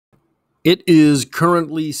It is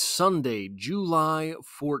currently Sunday, July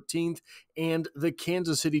 14th, and the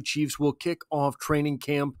Kansas City Chiefs will kick off training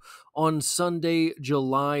camp on Sunday,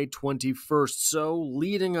 July 21st. So,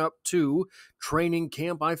 leading up to training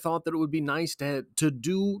camp, I thought that it would be nice to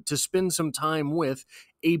spend some time with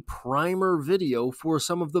a primer video for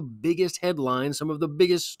some of the biggest headlines, some of the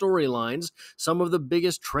biggest storylines, some of the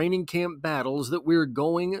biggest training camp battles that we're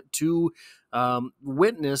going to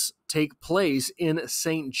witness take place in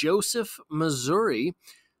St. Joseph, Missouri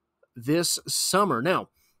this summer. Now,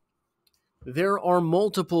 there are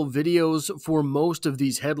multiple videos for most of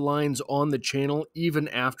these headlines on the channel, even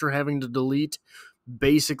after having to delete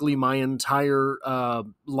basically my entire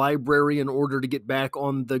library in order to get back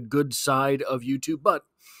on the good side of YouTube. But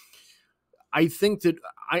I think that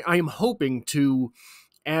I am hoping to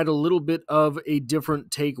add a little bit of a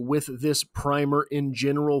different take with this primer in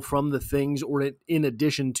general from the things, or in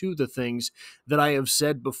addition to the things that I have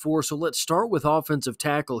said before. So let's start with offensive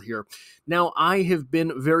tackle here. Now, I have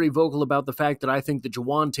been very vocal about the fact that I think that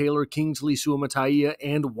Jawaan Taylor, Kingsley Suamataia,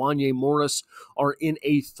 and Wanya Morris are in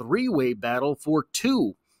a three-way battle for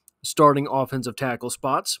two starting offensive tackle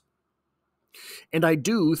spots. And I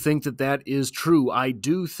do think that that is true. I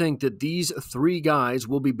do think that these three guys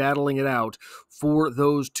will be battling it out for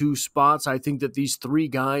those two spots. I think that these three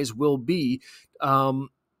guys will be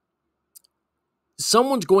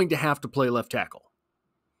someone's going to have to play left tackle,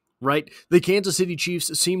 right? The Kansas City Chiefs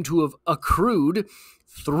seem to have accrued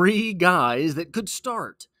three guys that could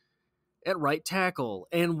start at right tackle,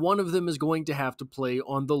 and one of them is going to have to play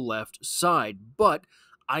on the left side. But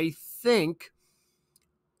I think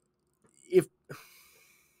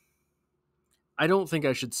I don't think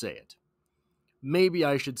I should say it. Maybe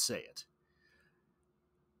I should say it.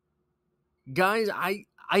 Guys, I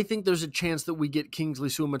think there's a chance that we get Kingsley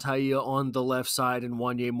Suamataia on the left side and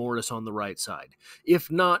Wanya Morris on the right side. If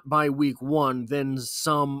not by week one, then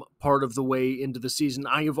some part of the way into the season.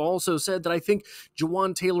 I have also said that I think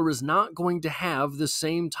Jawaan Taylor is not going to have the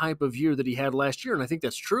same type of year that he had last year, and I think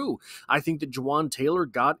that's true. I think that Jawaan Taylor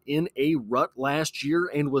got in a rut last year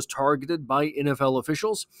and was targeted by NFL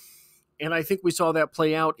officials. And I think we saw that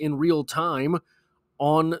play out in real time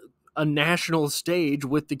on a national stage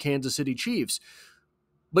with the Kansas City Chiefs.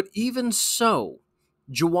 But even so,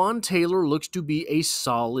 Jawaan Taylor looks to be a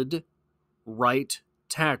solid right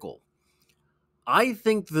tackle. I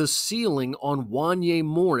think the ceiling on Wanya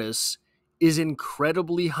Morris is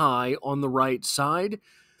incredibly high on the right side,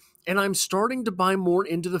 and I'm starting to buy more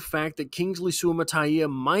into the fact that Kingsley Suamataia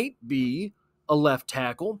might be a left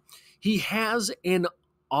tackle. He has an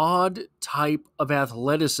odd type of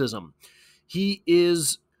athleticism. He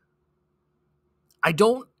is, I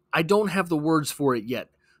don't have the words for it yet,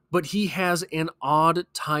 but he has an odd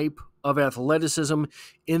type of athleticism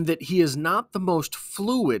in that he is not the most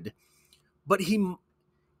fluid, but he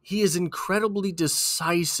is incredibly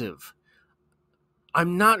decisive.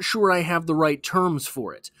 I'm not sure I have the right terms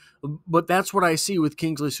for it, but that's what I see with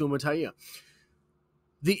Kingsley Suamataia.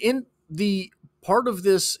 The part of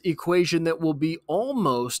this equation that will be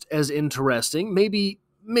almost as interesting, maybe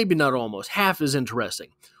not almost, half as interesting.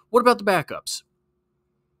 What about the backups?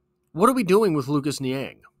 What are we doing with Lucas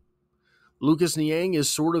Niang? Lucas Niang is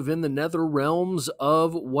sort of in the nether realms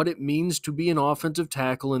of what it means to be an offensive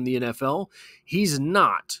tackle in the NFL. He's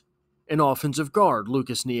not an offensive guard,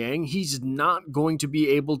 Lucas Niang. He's not going to be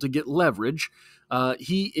able to get leverage.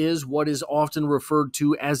 He is what is often referred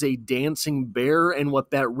to as a dancing bear, and what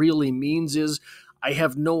that really means is I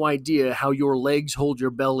have no idea how your legs hold your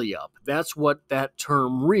belly up. That's what that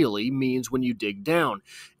term really means when you dig down.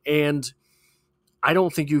 And I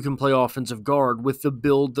don't think you can play offensive guard with the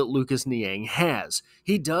build that Lucas Niang has.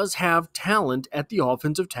 He does have talent at the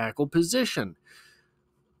offensive tackle position.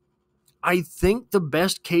 I think the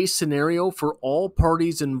best case scenario for all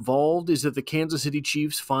parties involved is that the Kansas City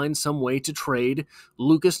Chiefs find some way to trade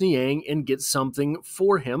Lucas Niang and get something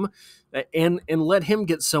for him, and let him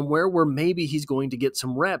get somewhere where maybe he's going to get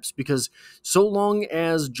some reps, because so long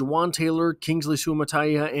as Jawaan Taylor, Kingsley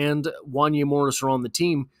Suamataia, and Wanya Morris are on the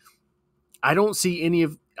team, I don't see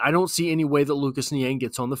any way that Lucas Niang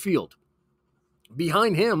gets on the field.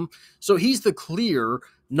 Behind him, so he's the clear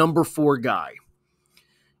number 4 guy.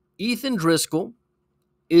 Ethan Driscoll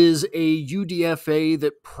is a UDFA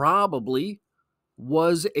that probably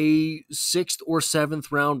was a 6th or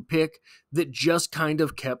 7th round pick that just kind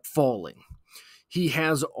of kept falling. He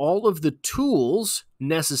has all of the tools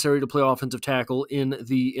necessary to play offensive tackle in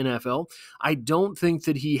the NFL. I don't think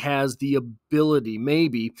that he has the ability,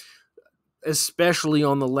 maybe, especially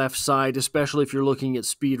on the left side, especially if you're looking at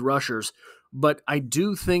speed rushers, but I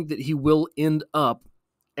do think that he will end up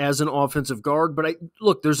as an offensive guard, but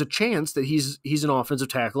look, there's a chance that he's an offensive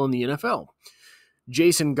tackle in the NFL.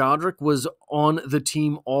 Jason Godric was on the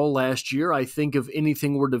team all last year. I think if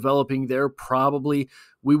anything we're developing there, probably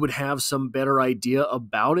we would have some better idea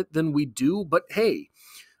about it than we do, but hey,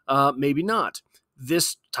 maybe not.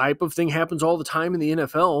 This type of thing happens all the time in the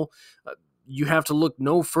NFL. You have to look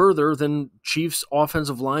no further than Chiefs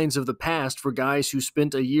offensive lines of the past for guys who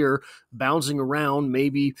spent a year bouncing around,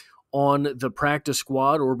 maybe on the practice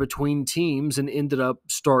squad or between teams, and ended up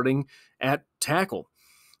starting at tackle.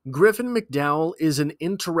 Griffin McDowell is an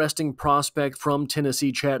interesting prospect from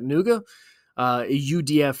Tennessee Chattanooga, a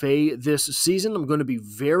UDFA this season. I'm going to be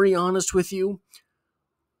very honest with you.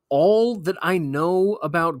 All that I know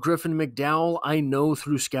about Griffin McDowell, I know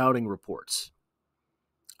through scouting reports.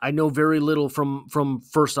 I know very little from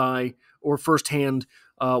first eye or firsthand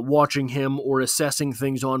watching him or assessing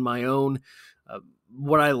things on my own.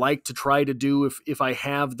 What I like to try to do if I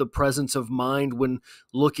have the presence of mind when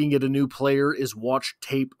looking at a new player is watch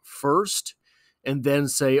tape first and then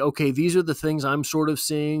say, okay, these are the things I'm sort of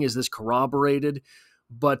seeing. Is this corroborated?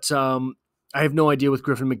 But I have no idea with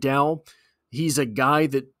Griffin McDowell. He's a guy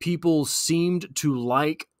that people seemed to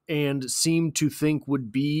like and seemed to think would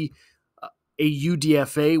be a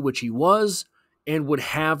UDFA, which he was, and would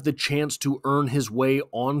have the chance to earn his way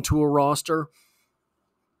onto a roster,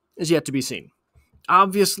 is yet to be seen.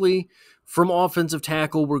 Obviously, from offensive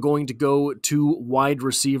tackle, we're going to go to wide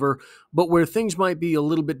receiver, but where things might be a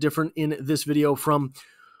little bit different in this video from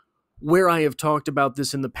where I have talked about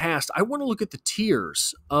this in the past, I want to look at the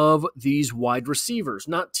tiers of these wide receivers,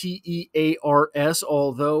 not TEARS,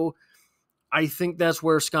 although I think that's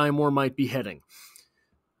where Sky Moore might be heading.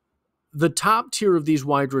 The top tier of these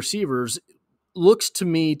wide receivers looks to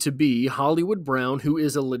me to be Hollywood Brown, who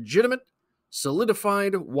is a legitimate,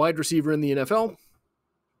 solidified wide receiver in the NFL.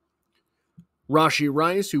 Rashee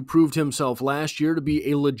Rice, who proved himself last year to be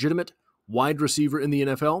a legitimate wide receiver in the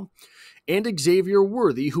NFL. And Xavier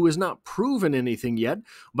Worthy, who has not proven anything yet,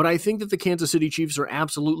 but I think that the Kansas City Chiefs are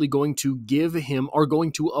absolutely going to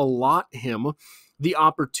allot him the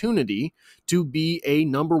opportunity to be a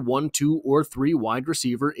number 1, 2, or 3 wide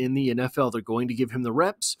receiver in the NFL. They're going to give him the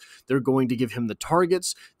reps. They're going to give him the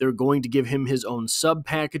targets. They're going to give him his own sub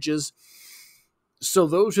packages. So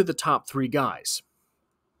those are the top 3 guys.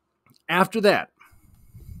 After that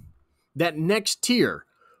next tier,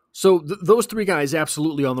 so those 3 guys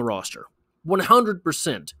absolutely on the roster.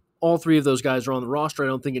 100%. All 3 of those guys are on the roster. I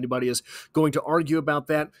don't think anybody is going to argue about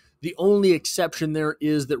that. The only exception there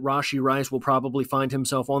is that Rashee Rice will probably find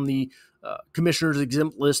himself on the commissioner's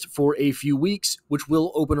exempt list for a few weeks, which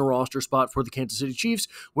will open a roster spot for the Kansas City Chiefs,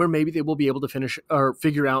 where maybe they will be able to finish or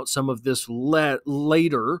figure out some of this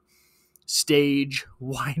later stage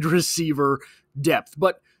wide receiver depth.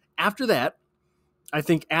 But after that, I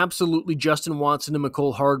think absolutely Justin Watson and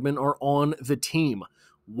Mecole Hardman are on the team.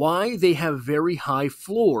 Why? They have very high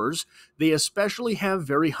floors. They especially have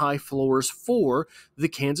very high floors for the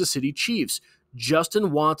Kansas City Chiefs.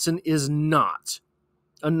 Justin Watson is not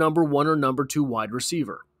a number 1 or number 2 wide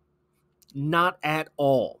receiver. Not at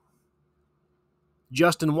all.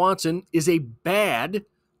 Justin Watson is a bad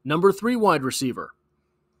number 3 wide receiver.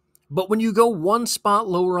 But when you go one spot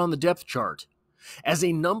lower on the depth chart, as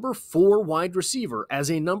a number 4 wide receiver, as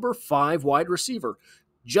a number 5 wide receiver,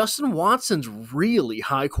 Justin Watson's really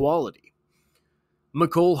high quality.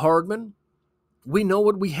 Mecole Hardman, we know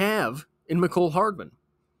what we have in Mecole Hardman.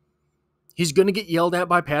 He's going to get yelled at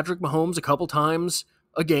by Patrick Mahomes a couple times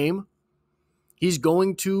a game. He's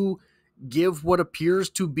going to give what appears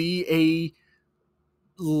to be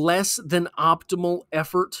a less than optimal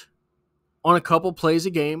effort on a couple plays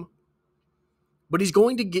a game, but he's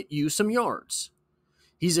going to get you some yards.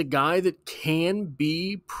 He's a guy that can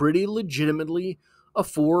be pretty legitimately a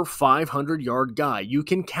 400 or 500 yard guy. You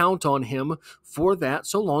can count on him for that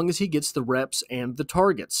so long as he gets the reps and the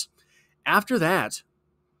targets. After that,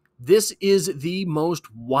 this is the most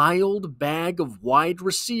wild bag of wide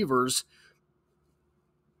receivers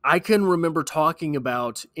I can remember talking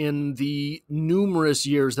about in the numerous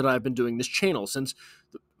years that I've been doing this channel. Since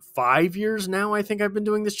 5 years now, I think I've been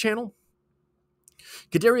doing this channel.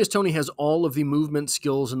 Kadarius Toney has all of the movement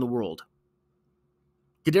skills in the world.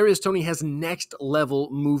 Kadarius Toney has next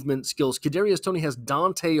level movement skills. Kadarius Toney has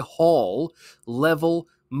Dante Hall level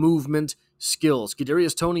movement skills.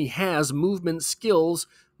 Kadarius Toney has movement skills,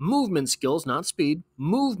 not speed,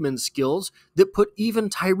 movement skills that put even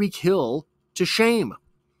Tyreek Hill to shame.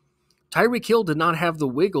 Tyreek Hill did not have the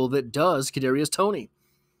wiggle that does Kadarius Toney.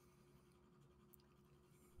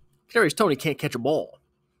 Kadarius Toney can't catch a ball.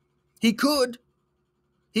 He could.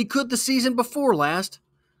 He could the season before last.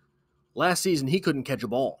 Last season, he couldn't catch a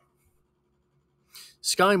ball.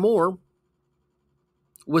 Sky Moore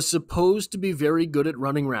was supposed to be very good at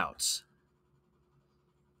running routes.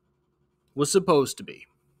 Was supposed to be.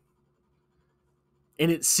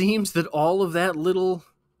 And it seems that all of that little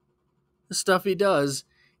stuff he does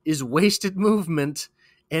is wasted movement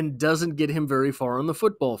and doesn't get him very far on the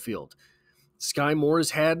football field. Sky Moore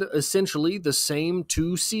has had essentially the same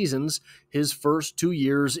 2 seasons his first 2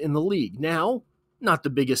 years in the league. Now, not the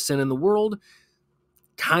biggest sin in the world.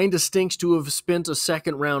 Kind of stinks to have spent a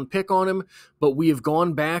second-round pick on him, but we have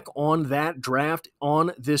gone back on that draft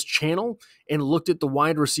on this channel and looked at the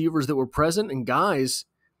wide receivers that were present, and guys,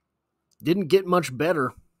 didn't get much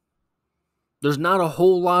better. There's not a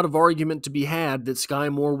whole lot of argument to be had that Sky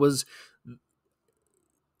Moore was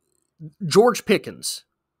George Pickens,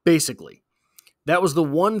 basically. That was the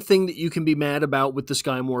one thing that you can be mad about with the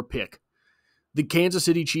Sky Moore pick. The Kansas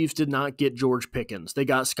City Chiefs did not get George Pickens. They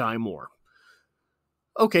got Sky Moore.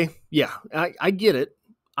 Okay, yeah, I get it.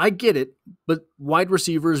 I get it, but wide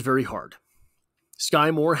receiver is very hard.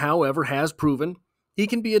 Sky Moore, however, has proven he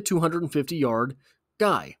can be a 250-yard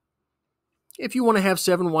guy. If you want to have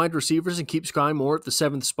 7 wide receivers and keep Sky Moore at the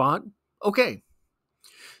 7th spot, okay.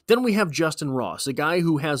 Then we have Justin Ross, a guy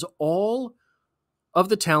who has all of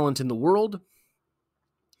the talent in the world,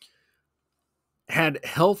 had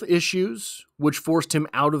health issues, which forced him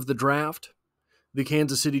out of the draft. The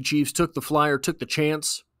Kansas City Chiefs took the flyer, took the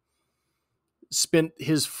chance, spent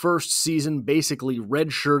his first season basically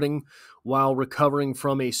redshirting while recovering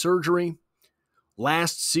from a surgery.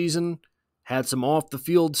 Last season, had some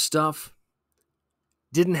off-the-field stuff.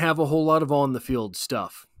 Didn't have a whole lot of on-the-field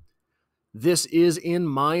stuff. This is, in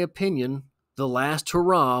my opinion, the last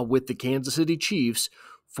hurrah with the Kansas City Chiefs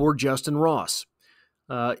for Justin Ross.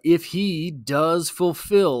 If he does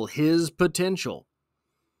fulfill his potential,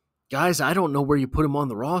 guys, I don't know where you put him on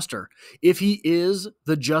the roster. If he is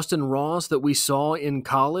the Justin Ross that we saw in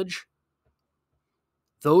college,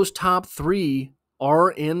 those top 3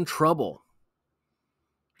 are in trouble.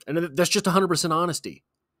 And that's just 100% honesty.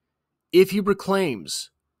 If he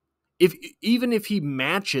reclaims, even if he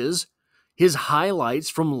matches his highlights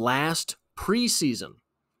from last preseason,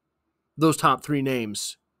 those top 3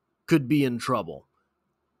 names could be in trouble.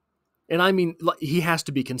 And I mean, he has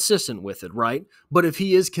to be consistent with it, right? But if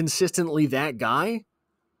he is consistently that guy's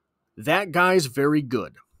very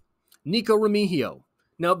good. Nikko Remigio.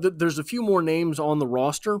 Now, there's a few more names on the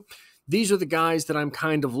roster. These are the guys that I'm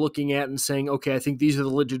kind of looking at and saying, okay, I think these are the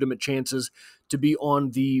legitimate chances to be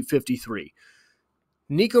on the 53.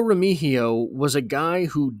 Nikko Remigio was a guy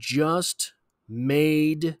who just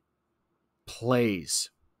made plays.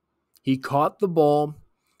 He caught the ball,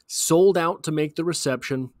 sold out to make the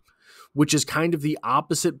reception, which is kind of the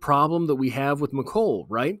opposite problem that we have with Mecole,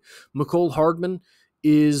 right? Mecole Hardman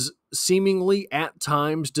is seemingly at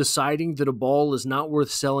times deciding that a ball is not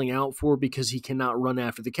worth selling out for because he cannot run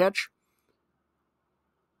after the catch.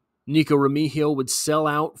 Nikko Remigio would sell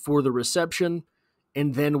out for the reception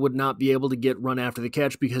and then would not be able to get run after the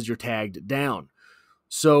catch because you're tagged down.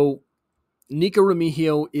 So Nikko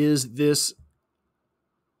Remigio is this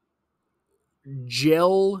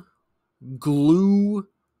gel glue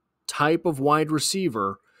type of wide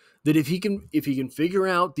receiver that if he can figure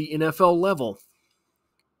out the NFL level,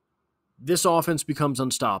 this offense becomes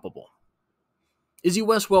unstoppable. Is he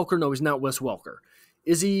Wes Welker? No, he's not Wes Welker.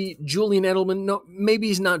 Is he Julian Edelman? No, maybe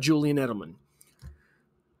he's not Julian Edelman.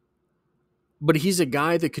 But he's a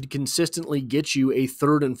guy that could consistently get you a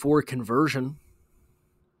 3rd and 4 conversion.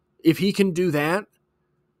 If he can do that,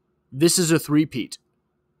 this is a three-peat.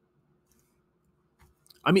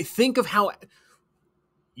 I mean, think of how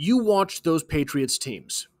you watched those Patriots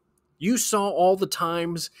teams. You saw all the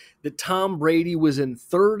times that Tom Brady was in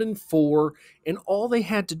 3rd and 4, and all they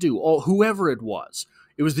had to do, whoever it was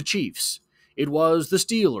the Chiefs, it was the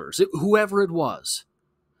Steelers, whoever it was,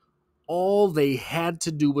 all they had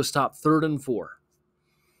to do was stop 3rd and 4.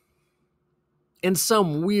 And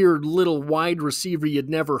some weird little wide receiver you'd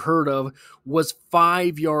never heard of was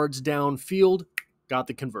 5 yards downfield, got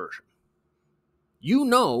the conversion. You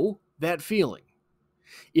know that feeling.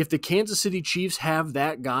 If the Kansas City Chiefs have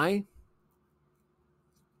that guy,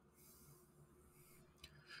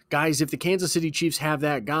 if the Kansas City Chiefs have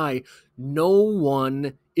that guy, no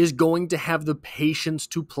one is going to have the patience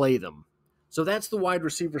to play them. So that's the wide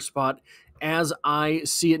receiver spot as I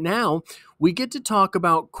see it now. We get to talk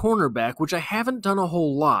about cornerback, which I haven't done a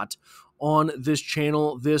whole lot on this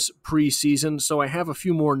channel this preseason, so I have a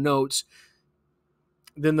few more notes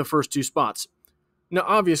than the first 2 spots. Now,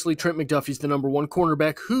 obviously, Trent McDuffie's the number 1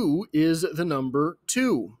 cornerback. Who is the number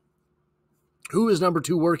 2? Who is number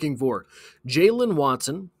 2 working for? Jalen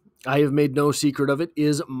Watson I have made no secret of it,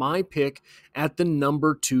 is my pick at the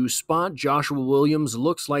number 2 spot. Joshua Williams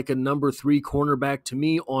looks like a number 3 cornerback to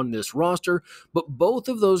me on this roster, but both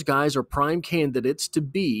of those guys are prime candidates to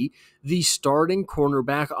be the starting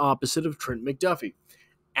cornerback opposite of Trent McDuffie.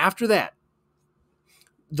 After that,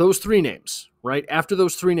 those 3 names, right? After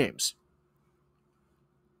those 3 names,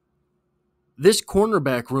 this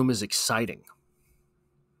cornerback room is exciting.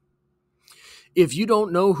 If you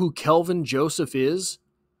don't know who Kelvin Joseph is,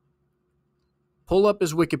 pull up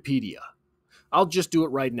his Wikipedia. I'll just do it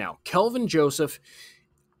right now. Kelvin Joseph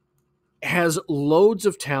has loads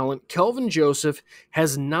of talent. Kelvin Joseph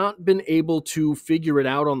has not been able to figure it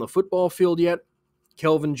out on the football field yet.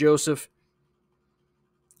 Kelvin Joseph,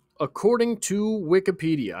 according to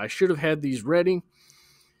Wikipedia, I should have had these ready,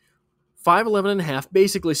 5'11 and a half,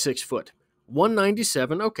 basically 6 foot.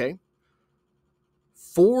 197, okay.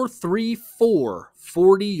 4.34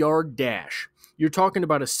 40-yard dash. You're talking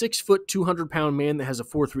about a 6 foot, 200-pound man that has a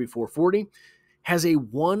 4.34 40, has a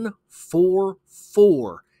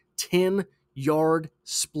 1.44 10-yard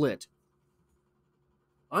split.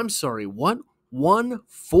 I'm sorry, what?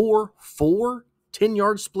 1.44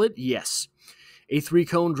 10-yard split? Yes. A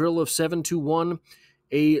 3-cone drill of 7.21,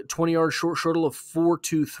 a 20-yard short shuttle of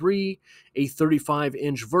 4.23, a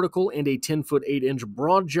 35-inch vertical, and a 10-foot 8-inch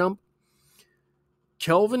broad jump.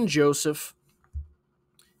 Kelvin Joseph,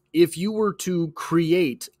 if you were to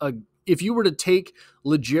take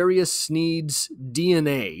L'Jarius Sneed's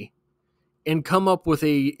DNA and come up with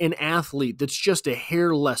an athlete that's just a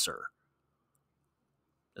hair lesser,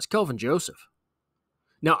 that's Kelvin Joseph.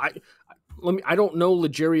 Now, I don't know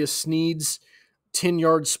L'Jarius Sneed's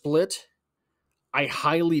 10-yard split. I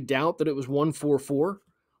highly doubt that it was 1.44.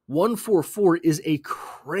 1.44 is a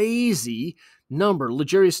crazy number.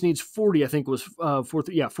 L'Jarius Sneed's 40, I think, was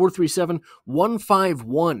 4.37.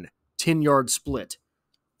 1.51 10-yard split.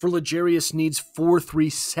 For L'Jarius Sneed's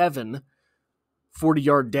 4.37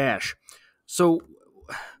 40-yard dash. So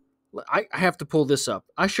I have to pull this up.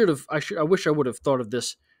 I wish I would have thought of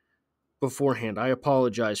this beforehand. I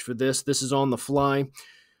apologize for this. This is on the fly.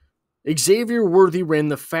 Xavier Worthy ran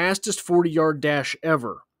the fastest 40-yard dash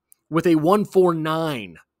ever with a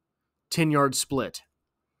 1.49 10-yard split.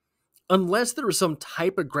 Unless there is some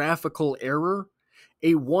typographical error,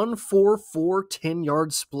 a 1.44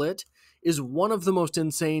 10-yard split is one of the most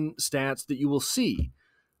insane stats that you will see.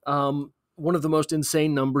 One of the most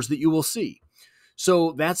insane numbers that you will see.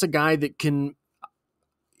 So that's a guy that can,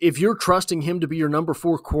 if you're trusting him to be your number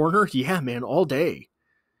 4 corner, yeah, man, all day.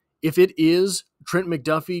 If it is Trent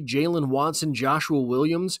McDuffie, Jalen Watson, Joshua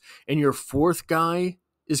Williams, and your 4th guy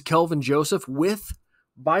is Kelvin Joseph with,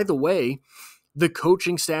 by the way, the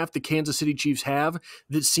coaching staff the Kansas City Chiefs have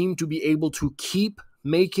that seem to be able to keep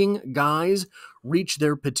making guys reach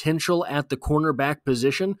their potential at the cornerback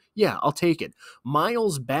position, yeah, I'll take it.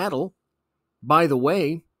 Miles Battle, by the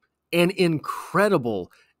way, an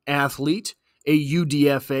incredible athlete, a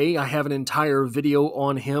UDFA. I have an entire video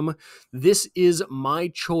on him. This is my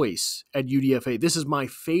choice at UDFA. This is my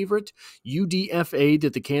favorite UDFA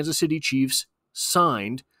that the Kansas City Chiefs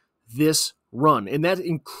signed this run, and that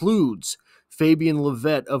includes Fabien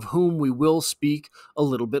Lovett, of whom we will speak a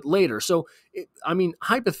little bit later. So,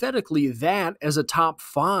 hypothetically, that as a top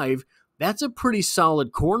 5, that's a pretty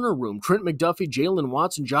solid corner room. Trent McDuffie, Jalen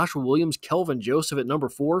Watson, Joshua Williams, Kelvin Joseph at number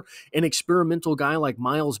 4, an experimental guy like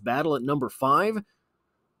Miles Battle at number 5.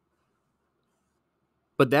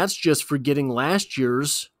 But that's just forgetting last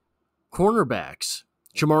year's cornerbacks.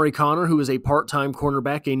 Jamari Connor, who is a part-time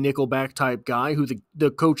cornerback, a nickelback type guy who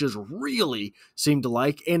the coaches really seem to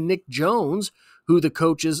like, and Nick Jones, who the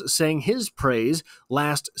coaches sang his praise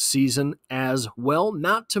last season as well,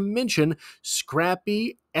 not to mention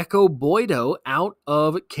scrappy Echo Boydo out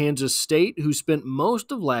of Kansas State, who spent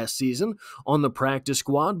most of last season on the practice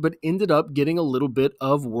squad, but ended up getting a little bit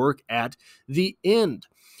of work at the end.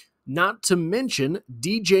 Not to mention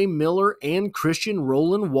DJ Miller and Christian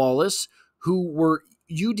Roland Wallace, who were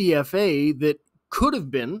UDFA that could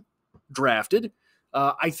have been drafted.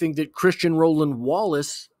 I think that Christian Roland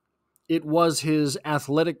Wallace, it was his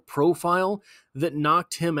athletic profile that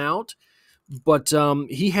knocked him out, but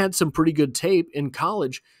he had some pretty good tape in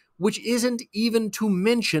college, which isn't even to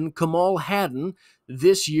mention Kamal Haddon,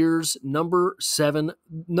 this year's number 7th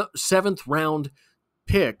round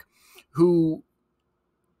pick, who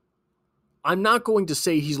I'm not going to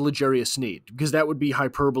say he's L'Jarius Sneed, because that would be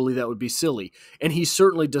hyperbole, that would be silly. And he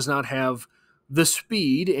certainly does not have the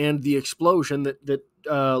speed and the explosion that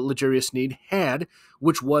L'Jarius Sneed had,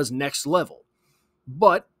 which was next level.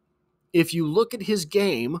 But if you look at his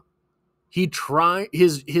game,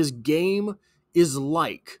 his game is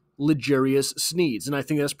like L'Jarius Sneeds, and I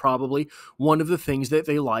think that's probably one of the things that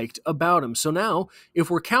they liked about him. So now, if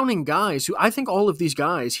we're counting guys who, I think all of these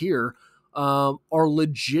guys here are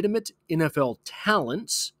legitimate NFL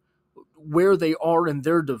talents, where they are in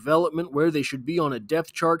their development, where they should be on a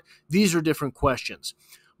depth chart, these are different questions.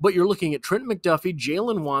 But you're looking at Trent McDuffie,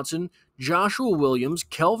 Jalen Watson, Joshua Williams,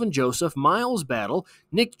 Kelvin Joseph, Miles Battle,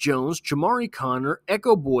 Nick Jones, Jamari Connor,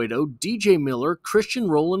 Echo Boydo, DJ Miller, Christian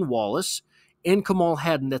Roland Wallace, and Kamal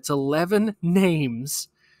Haddon. That's 11 names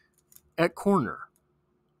at corner.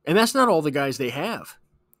 And that's not all the guys they have.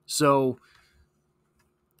 So,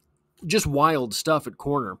 just wild stuff at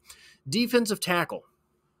corner. Defensive tackle.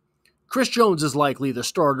 Chris Jones is likely the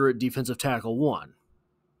starter at defensive tackle 1.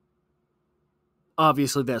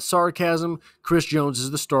 Obviously, that's sarcasm. Chris Jones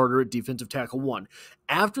is the starter at defensive tackle 1.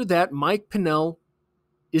 After that, Mike Pennell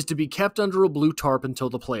is to be kept under a blue tarp until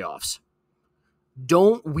the playoffs.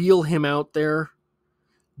 Don't wheel him out there.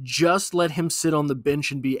 Just let him sit on the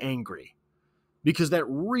bench and be angry, because that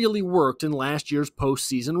really worked in last year's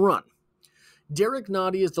postseason run. Derek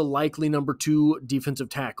Nottie is the likely number 2 defensive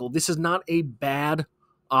tackle. This is not a bad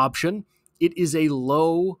option. It is a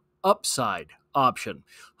low upside option.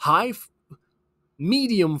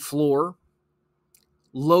 Medium floor,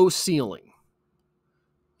 low ceiling.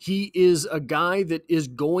 He is a guy that is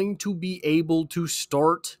going to be able to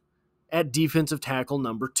start at defensive tackle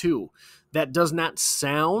number 2. That does not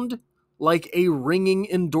sound like a ringing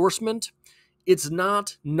endorsement. It's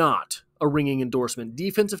not a ringing endorsement.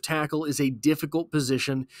 Defensive tackle is a difficult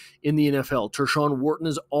position in the NFL. Tershawn Wharton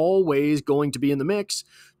is always going to be in the mix.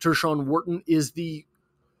 Tershawn Wharton is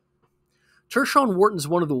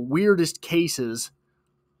one of the weirdest cases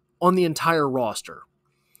on the entire roster.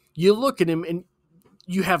 You look at him and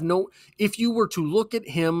you have if you were to look at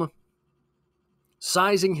him,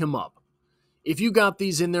 sizing him up, if you got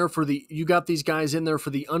these guys in there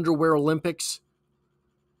for the Underwear Olympics,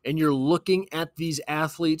 and you're looking at these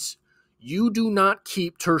athletes, you do not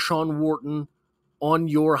keep Tershawn Wharton on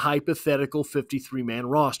your hypothetical 53-man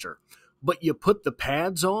roster. But you put the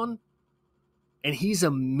pads on, and he's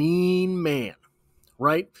a mean man,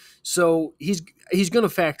 right? So he's going to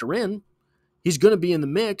factor in. He's going to be in the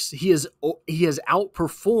mix. He has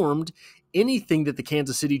outperformed anything that the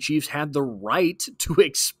Kansas City Chiefs had the right to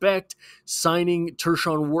expect signing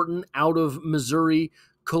Tershawn Wharton out of Missouri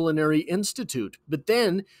Culinary Institute. But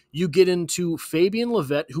then you get into Fabien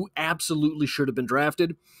Lovett, who absolutely should have been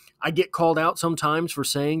drafted. I get called out sometimes for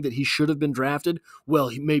saying that he should have been drafted. Well,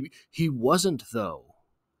 he wasn't, though.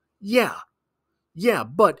 Yeah,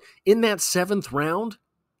 but in that 7th round,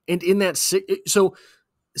 and in that 6th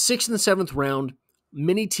and 7th round,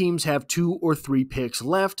 many teams have 2 or 3 picks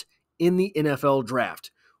left in the NFL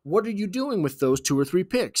draft. What are you doing with those 2 or 3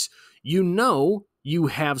 picks? You know you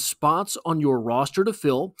have spots on your roster to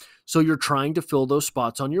fill, so you're trying to fill those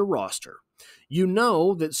spots on your roster. You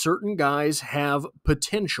know that certain guys have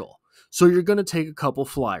potential, so you're going to take a couple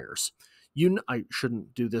flyers. I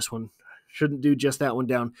shouldn't do this one. Shouldn't do just that one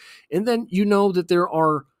down. And then you know that there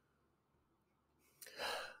are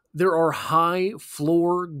high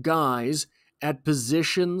floor guys at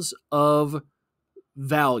positions of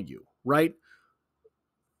value, right?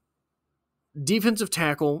 Defensive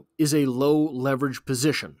tackle is a low leverage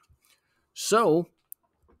position. So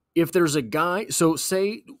if there's a guy,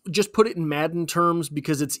 say, just put it in Madden terms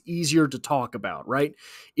because it's easier to talk about, right?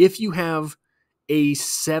 If you have a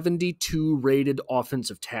 72 rated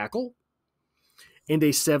offensive tackle and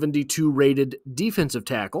a 72 rated defensive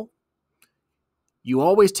tackle, you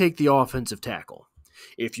always take the offensive tackle.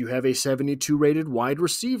 If you have a 72 rated wide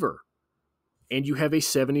receiver and you have a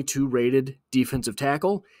 72 rated defensive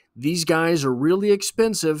tackle, these guys are really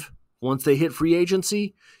expensive. Once they hit free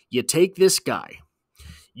agency, you take this guy.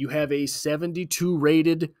 You have a 72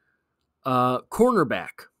 rated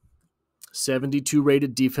cornerback, 72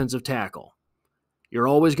 rated defensive tackle. You're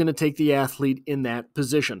always going to take the athlete in that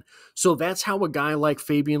position. So that's how a guy like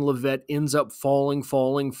Fabien Lovett ends up falling,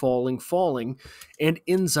 and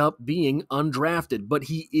ends up being undrafted. But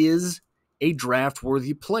he is a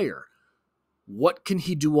draft-worthy player. What can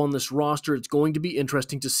he do on this roster? It's going to be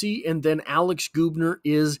interesting to see. And then Alex Gubner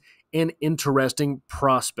is an interesting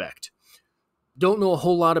prospect. Don't know a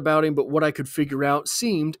whole lot about him, but what I could figure out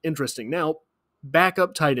seemed interesting. Now,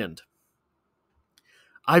 backup tight end.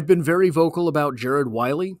 I've been very vocal about Jared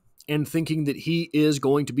Wiley and thinking that he is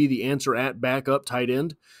going to be the answer at backup tight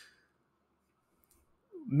end.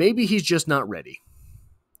 Maybe he's just not ready.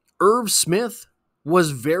 Irv Smith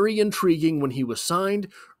was very intriguing when he was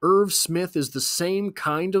signed. Irv Smith is the same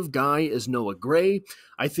kind of guy as Noah Gray.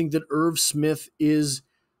 I think that Irv Smith is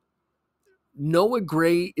Noah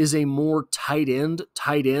Gray is a more tight end,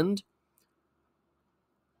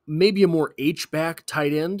 maybe a more H-back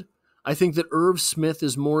tight end. I think that Irv Smith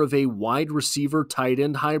is more of a wide receiver tight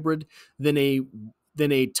end hybrid than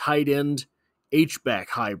a tight end H-back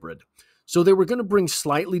hybrid. So they were going to bring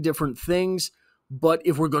slightly different things, but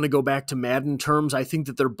if we're going to go back to Madden terms, I think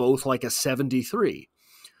that they're both like a 73.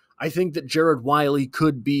 I think that Jared Wiley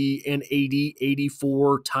could be an 80,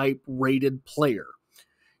 84 type rated player.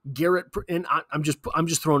 Garrett, and I'm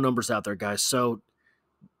just throwing numbers out there, guys, so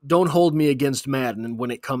don't hold me against Madden when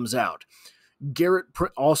it comes out. Garrett,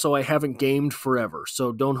 also, I haven't gamed forever,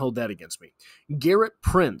 so don't hold that against me. Garrett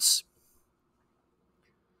Prince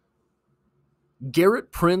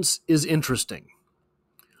is interesting.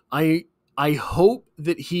 I hope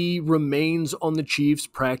that he remains on the Chiefs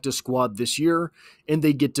practice squad this year and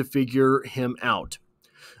they get to figure him out.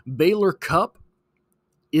 Baylor Cupp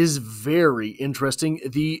is very interesting.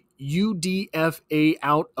 The UDFA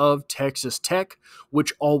out of Texas Tech,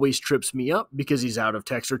 which always trips me up because he's out of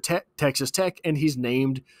Texas Tech and he's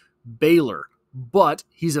named Baylor. But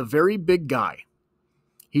he's a very big guy.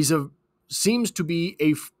 Seems to be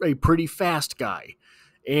a pretty fast guy.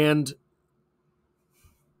 And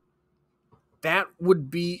that would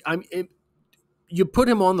be, you put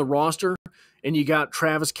him on the roster, and you got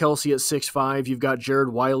Travis Kelce at 6'5", you've got Jared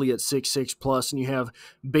Wiley at 6'6 plus, and you have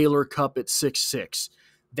Baylor Cupp at 6'6.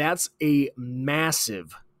 That's a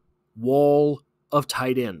massive wall of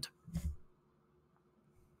tight end.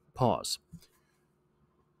 Pause.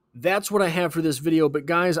 That's what I have for this video, but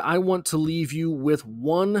guys, I want to leave you with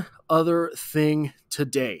one other thing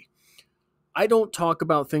today. I don't talk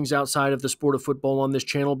about things outside of the sport of football on this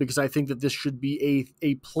channel because I think that this should be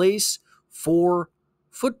a place for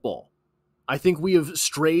football. I think we have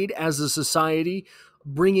strayed as a society,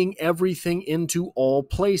 bringing everything into all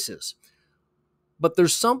places. But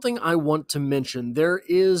there's something I want to mention. There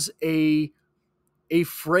is a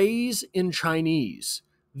phrase in Chinese.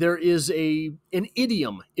 There is an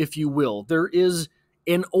idiom, if you will. There is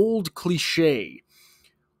an old cliche.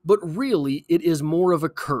 But really, it is more of a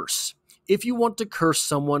curse. If you want to curse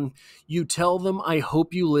someone, you tell them, "I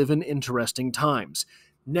hope you live in interesting times."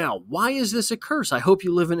 Now, why is this a curse? I hope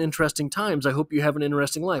you live in interesting times. I hope you have an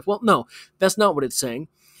interesting life. Well, no, that's not what it's saying.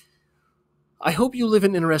 I hope you live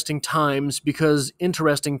in interesting times because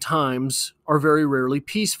interesting times are very rarely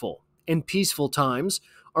peaceful, and peaceful times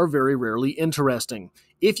are very rarely interesting.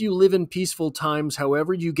 If you live in peaceful times,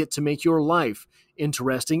 however, you get to make your life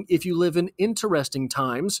interesting. If you live in interesting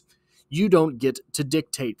times, you don't get to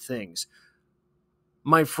dictate things.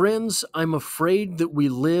 My friends, I'm afraid that we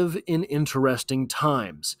live in interesting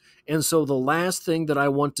times. And so the last thing that I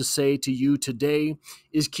want to say to you today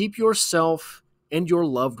is keep yourself and your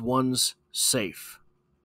loved ones safe.